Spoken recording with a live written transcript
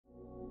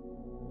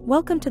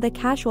Welcome to the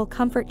Casual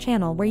Comfort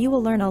channel, where you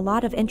will learn a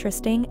lot of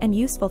interesting and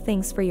useful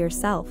things for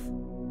yourself.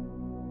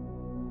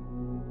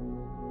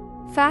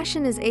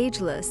 Fashion is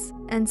ageless,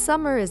 and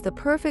summer is the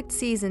perfect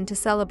season to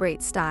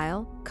celebrate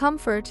style,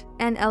 comfort,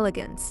 and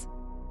elegance.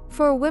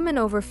 For women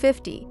over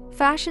 50,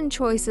 fashion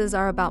choices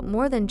are about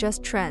more than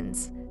just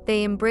trends.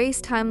 They embrace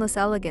timeless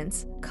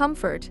elegance,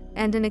 comfort,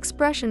 and an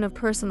expression of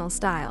personal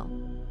style.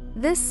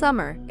 This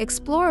summer,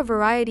 explore a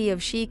variety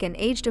of chic and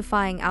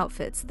age-defying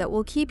outfits that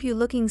will keep you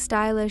looking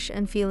stylish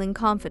and feeling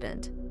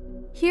confident.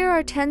 Here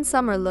are 10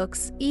 summer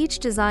looks, each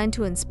designed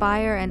to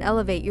inspire and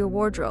elevate your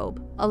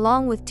wardrobe,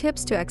 along with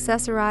tips to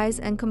accessorize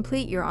and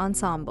complete your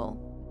ensemble.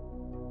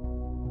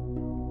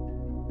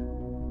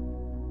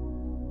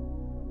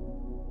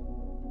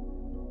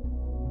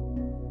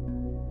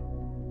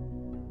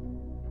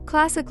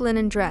 Classic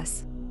linen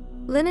dress.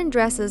 Linen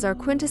dresses are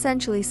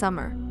quintessentially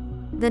summer.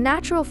 The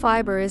natural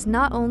fiber is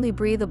not only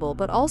breathable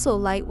but also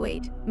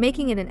lightweight,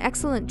 making it an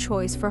excellent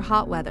choice for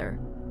hot weather.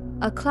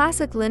 A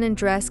classic linen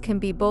dress can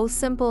be both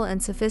simple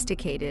and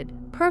sophisticated,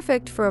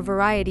 perfect for a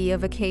variety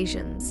of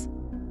occasions.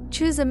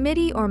 Choose a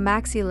midi or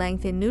maxi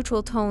length in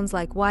neutral tones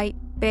like white,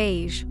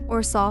 beige,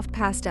 or soft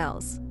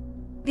pastels.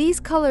 These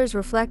colors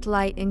reflect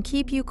light and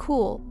keep you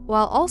cool,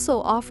 while also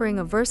offering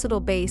a versatile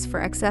base for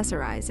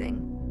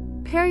accessorizing.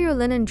 Pair your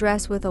linen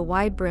dress with a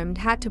wide-brimmed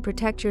hat to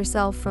protect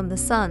yourself from the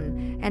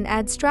sun, and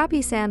add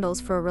strappy sandals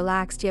for a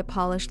relaxed yet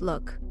polished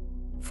look.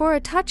 For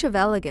a touch of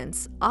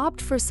elegance,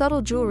 opt for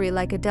subtle jewelry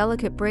like a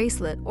delicate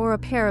bracelet or a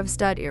pair of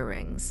stud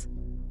earrings.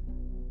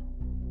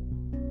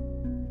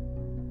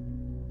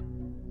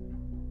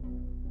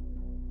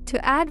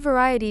 To add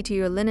variety to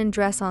your linen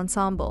dress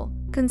ensemble,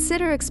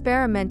 consider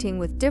experimenting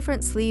with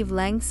different sleeve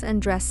lengths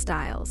and dress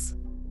styles.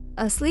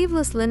 A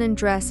sleeveless linen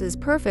dress is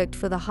perfect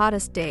for the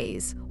hottest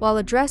days, while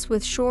a dress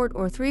with short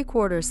or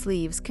three-quarter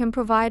sleeves can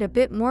provide a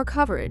bit more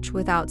coverage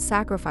without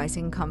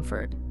sacrificing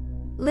comfort.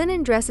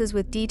 Linen dresses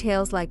with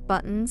details like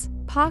buttons,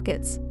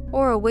 pockets,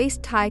 or a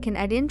waist tie can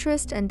add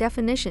interest and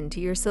definition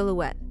to your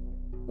silhouette.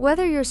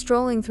 Whether you're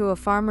strolling through a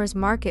farmer's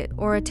market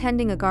or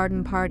attending a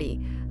garden party,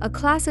 a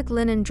classic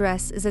linen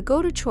dress is a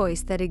go-to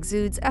choice that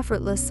exudes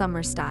effortless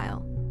summer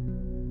style.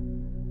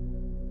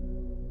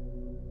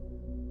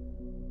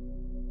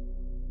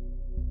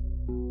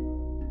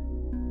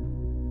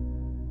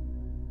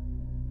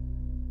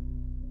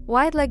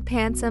 Wide leg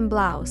pants and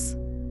blouse.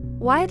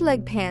 Wide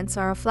leg pants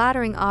are a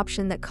flattering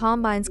option that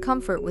combines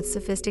comfort with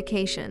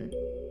sophistication.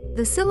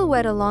 The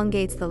silhouette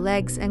elongates the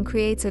legs and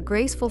creates a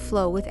graceful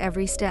flow with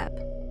every step.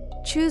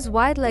 Choose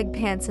wide leg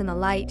pants in a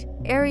light,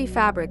 airy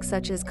fabric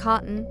such as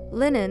cotton,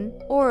 linen,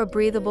 or a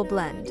breathable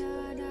blend.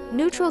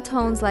 Neutral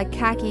tones like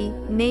khaki,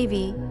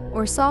 navy,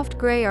 or soft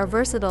gray are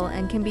versatile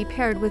and can be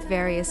paired with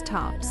various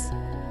tops.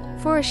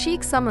 For a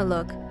chic summer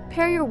look,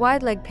 pair your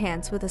wide leg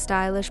pants with a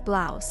stylish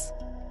blouse.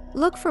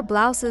 Look for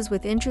blouses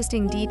with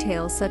interesting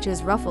details such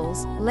as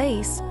ruffles,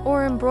 lace,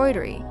 or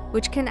embroidery,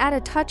 which can add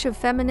a touch of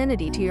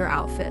femininity to your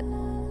outfit.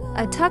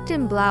 A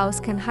tucked-in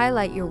blouse can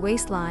highlight your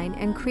waistline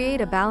and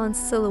create a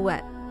balanced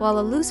silhouette, while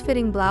a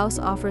loose-fitting blouse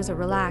offers a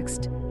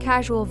relaxed,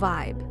 casual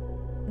vibe.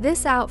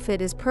 This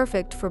outfit is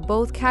perfect for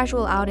both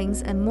casual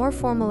outings and more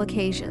formal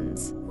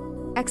occasions.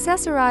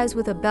 Accessorize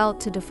with a belt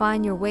to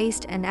define your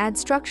waist and add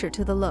structure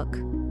to the look.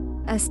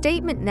 A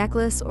statement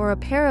necklace or a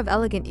pair of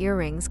elegant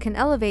earrings can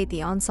elevate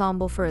the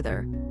ensemble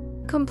further.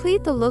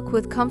 Complete the look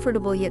with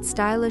comfortable yet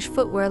stylish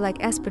footwear like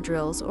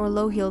espadrilles or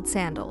low-heeled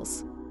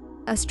sandals.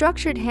 A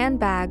structured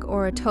handbag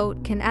or a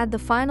tote can add the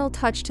final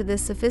touch to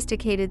this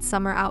sophisticated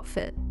summer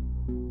outfit.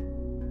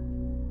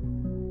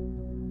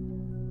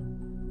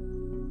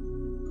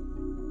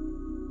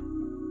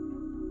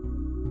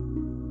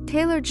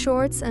 Tailored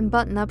shorts and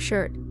button-up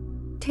shirt.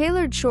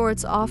 Tailored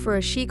shorts offer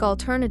a chic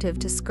alternative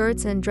to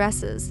skirts and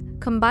dresses,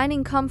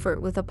 combining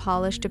comfort with a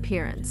polished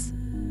appearance.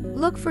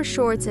 Look for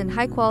shorts in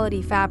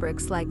high-quality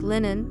fabrics like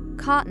linen,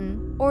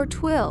 cotton, or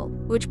twill,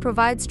 which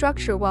provide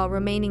structure while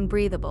remaining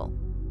breathable.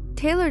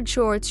 Tailored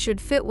shorts should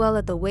fit well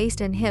at the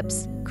waist and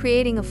hips,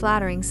 creating a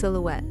flattering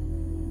silhouette.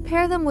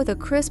 Pair them with a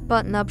crisp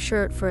button-up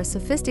shirt for a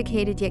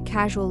sophisticated yet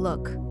casual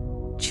look.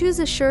 Choose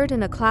a shirt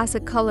in a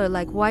classic color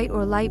like white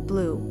or light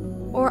blue,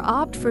 or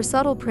opt for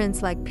subtle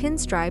prints like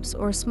pinstripes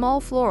or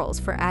small florals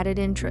for added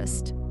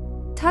interest.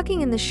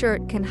 Tucking in the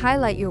shirt can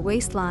highlight your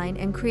waistline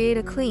and create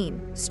a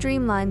clean,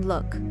 streamlined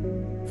look.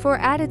 For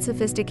added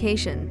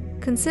sophistication,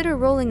 consider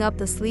rolling up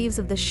the sleeves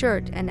of the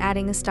shirt and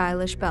adding a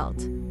stylish belt.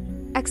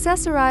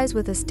 Accessorize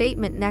with a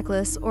statement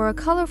necklace or a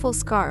colorful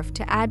scarf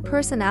to add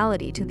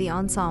personality to the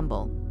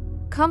ensemble.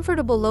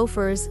 Comfortable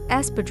loafers,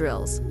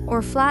 espadrilles,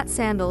 or flat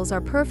sandals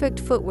are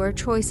perfect footwear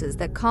choices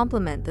that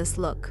complement this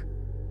look.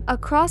 A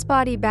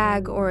crossbody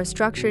bag or a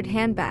structured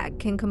handbag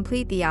can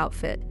complete the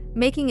outfit,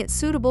 making it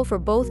suitable for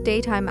both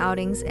daytime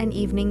outings and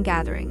evening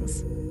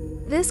gatherings.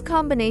 This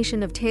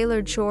combination of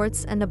tailored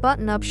shorts and a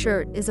button-up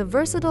shirt is a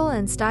versatile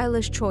and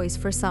stylish choice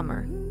for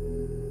summer.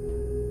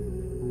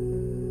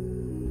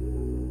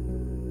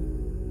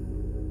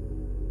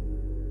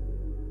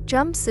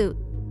 Jumpsuit.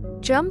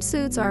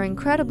 Jumpsuits are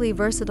incredibly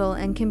versatile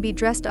and can be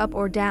dressed up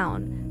or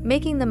down,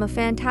 making them a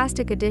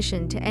fantastic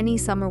addition to any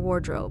summer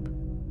wardrobe.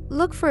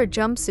 Look for a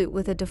jumpsuit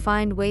with a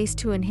defined waist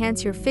to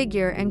enhance your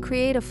figure and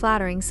create a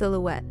flattering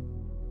silhouette.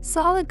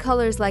 Solid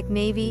colors like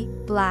navy,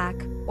 black,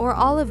 or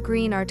olive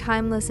green are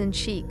timeless and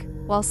chic,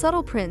 while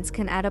subtle prints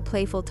can add a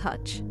playful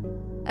touch.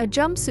 A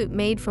jumpsuit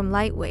made from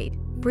lightweight,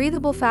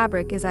 breathable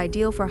fabric is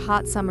ideal for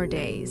hot summer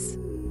days.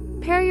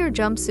 Pair your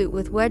jumpsuit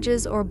with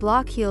wedges or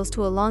block heels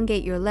to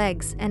elongate your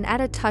legs and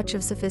add a touch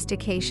of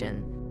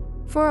sophistication.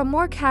 For a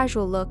more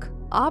casual look,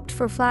 opt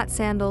for flat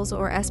sandals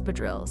or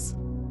espadrilles.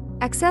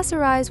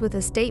 Accessorize with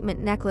a statement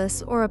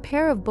necklace or a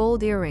pair of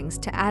bold earrings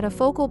to add a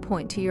focal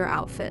point to your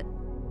outfit.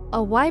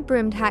 A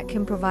wide-brimmed hat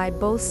can provide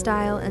both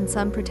style and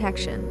sun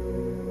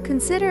protection.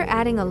 Consider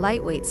adding a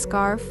lightweight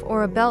scarf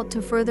or a belt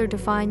to further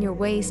define your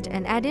waist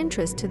and add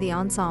interest to the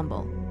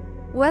ensemble.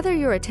 Whether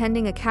you're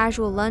attending a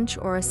casual lunch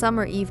or a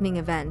summer evening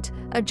event,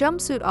 a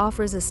jumpsuit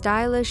offers a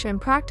stylish and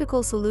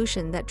practical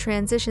solution that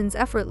transitions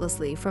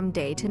effortlessly from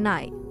day to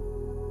night.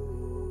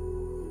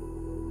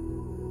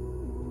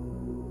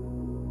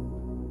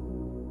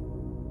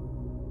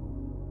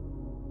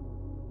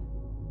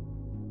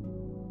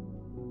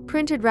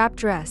 Printed wrap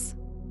dress.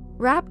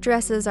 Wrap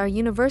dresses are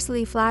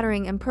universally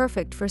flattering and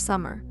perfect for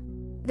summer.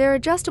 Their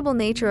adjustable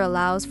nature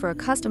allows for a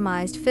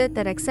customized fit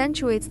that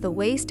accentuates the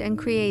waist and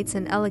creates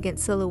an elegant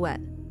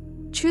silhouette.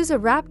 Choose a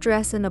wrap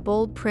dress in a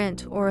bold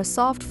print or a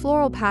soft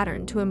floral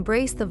pattern to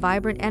embrace the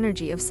vibrant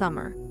energy of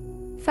summer.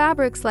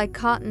 Fabrics like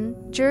cotton,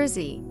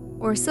 jersey,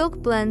 or silk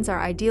blends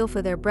are ideal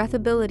for their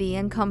breathability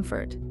and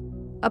comfort.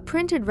 A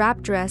printed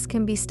wrap dress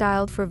can be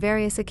styled for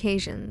various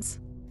occasions.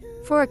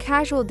 For a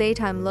casual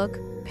daytime look,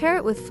 pair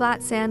it with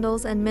flat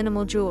sandals and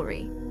minimal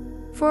jewelry.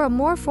 For a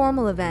more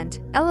formal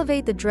event,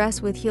 elevate the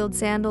dress with heeled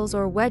sandals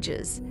or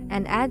wedges,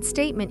 and add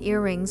statement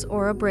earrings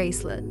or a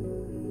bracelet.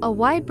 A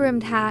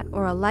wide-brimmed hat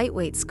or a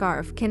lightweight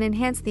scarf can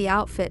enhance the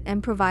outfit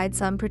and provide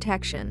sun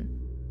protection.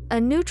 A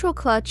neutral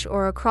clutch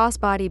or a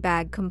crossbody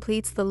bag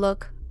completes the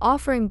look,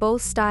 offering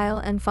both style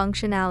and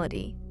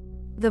functionality.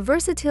 The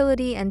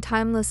versatility and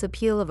timeless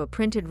appeal of a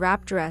printed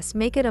wrap dress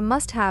make it a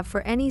must-have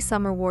for any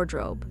summer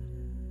wardrobe.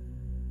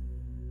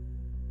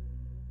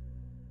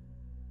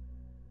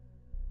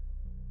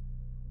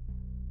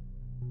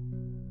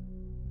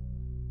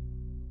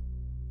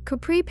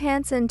 Capri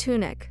pants and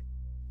tunic.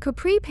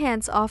 Capri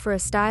pants offer a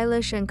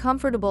stylish and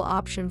comfortable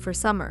option for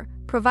summer,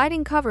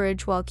 providing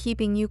coverage while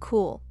keeping you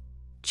cool.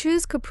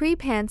 Choose capri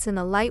pants in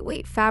a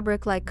lightweight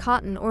fabric like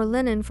cotton or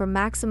linen for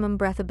maximum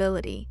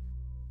breathability.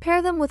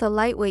 Pair them with a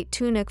lightweight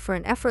tunic for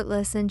an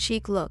effortless and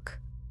chic look.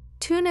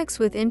 Tunics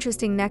with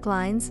interesting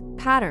necklines,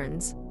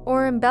 patterns,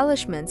 or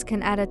embellishments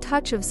can add a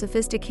touch of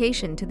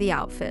sophistication to the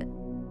outfit.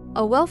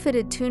 A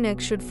well-fitted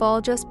tunic should fall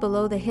just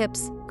below the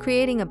hips,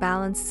 creating a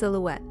balanced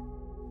silhouette.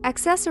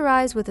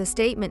 Accessorize with a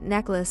statement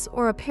necklace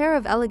or a pair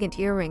of elegant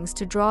earrings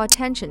to draw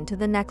attention to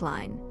the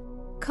neckline.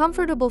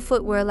 Comfortable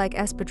footwear like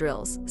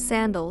espadrilles,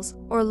 sandals,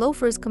 or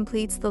loafers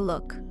completes the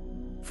look.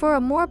 For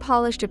a more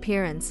polished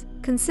appearance,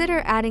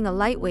 consider adding a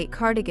lightweight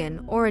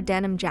cardigan or a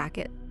denim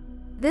jacket.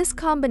 This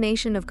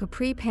combination of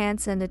capri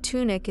pants and a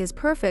tunic is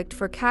perfect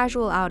for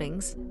casual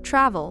outings,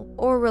 travel,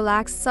 or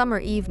relaxed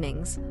summer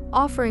evenings,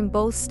 offering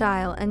both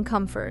style and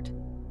comfort.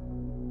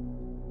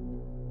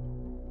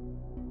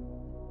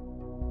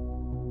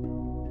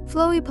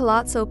 Flowy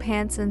palazzo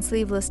pants and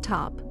sleeveless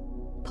top.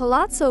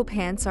 Palazzo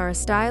pants are a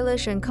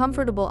stylish and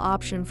comfortable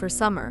option for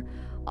summer,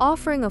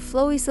 offering a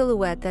flowy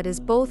silhouette that is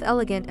both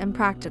elegant and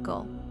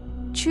practical.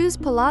 Choose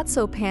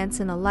palazzo pants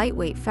in a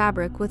lightweight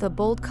fabric with a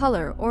bold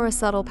color or a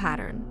subtle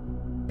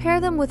pattern. Pair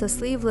them with a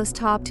sleeveless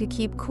top to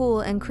keep cool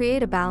and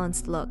create a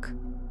balanced look.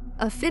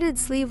 A fitted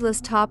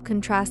sleeveless top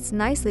contrasts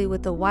nicely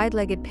with the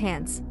wide-legged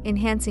pants,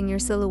 enhancing your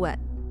silhouette.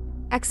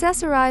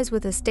 Accessorize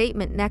with a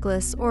statement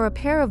necklace or a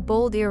pair of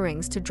bold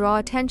earrings to draw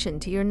attention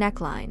to your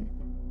neckline.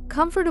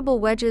 Comfortable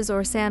wedges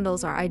or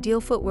sandals are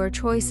ideal footwear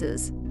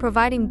choices,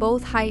 providing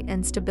both height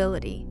and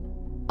stability.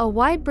 A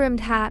wide-brimmed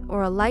hat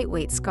or a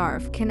lightweight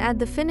scarf can add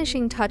the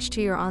finishing touch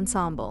to your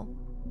ensemble.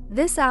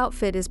 This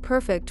outfit is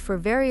perfect for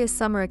various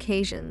summer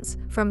occasions,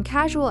 from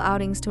casual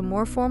outings to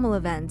more formal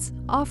events,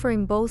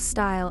 offering both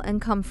style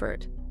and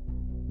comfort.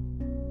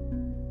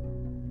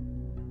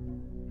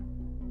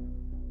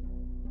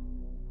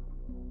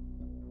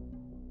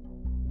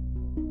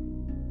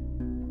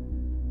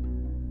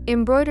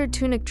 Embroidered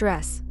tunic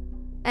dress.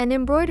 An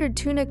embroidered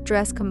tunic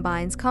dress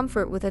combines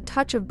comfort with a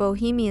touch of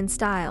bohemian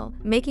style,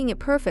 making it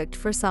perfect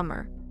for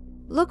summer.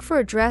 Look for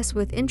a dress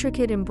with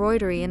intricate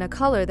embroidery in a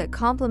color that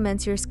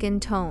complements your skin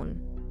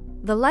tone.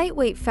 The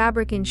lightweight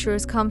fabric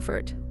ensures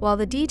comfort, while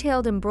the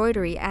detailed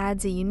embroidery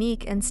adds a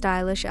unique and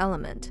stylish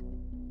element.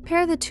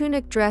 Pair the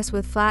tunic dress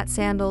with flat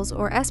sandals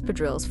or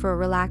espadrilles for a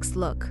relaxed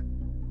look.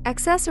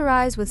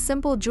 Accessorize with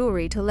simple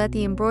jewelry to let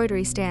the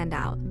embroidery stand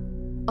out.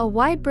 A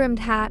wide-brimmed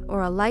hat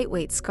or a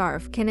lightweight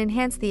scarf can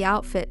enhance the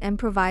outfit and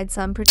provide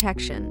sun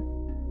protection.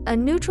 A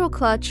neutral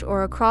clutch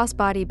or a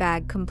crossbody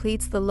bag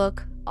completes the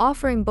look,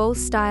 offering both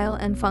style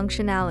and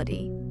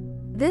functionality.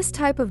 This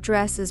type of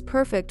dress is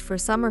perfect for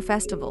summer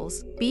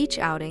festivals, beach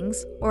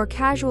outings, or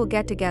casual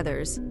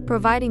get-togethers,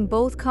 providing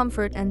both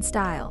comfort and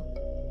style.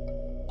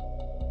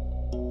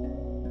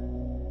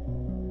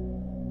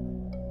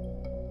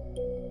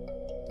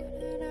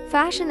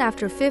 Fashion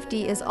after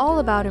 50 is all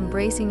about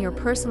embracing your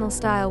personal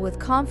style with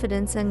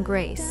confidence and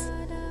grace.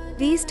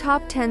 These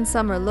top 10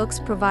 summer looks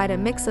provide a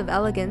mix of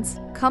elegance,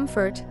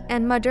 comfort,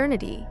 and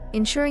modernity,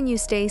 ensuring you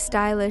stay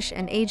stylish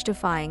and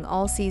age-defying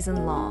all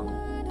season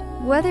long.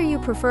 Whether you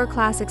prefer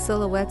classic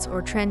silhouettes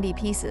or trendy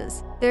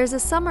pieces, there's a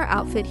summer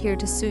outfit here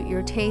to suit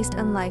your taste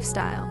and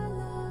lifestyle.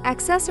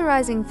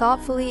 Accessorizing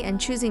thoughtfully and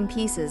choosing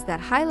pieces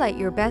that highlight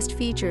your best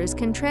features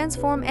can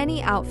transform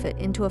any outfit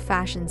into a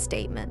fashion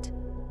statement.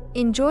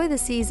 Enjoy the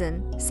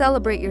season,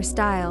 celebrate your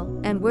style,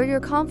 and wear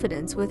your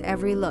confidence with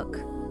every look.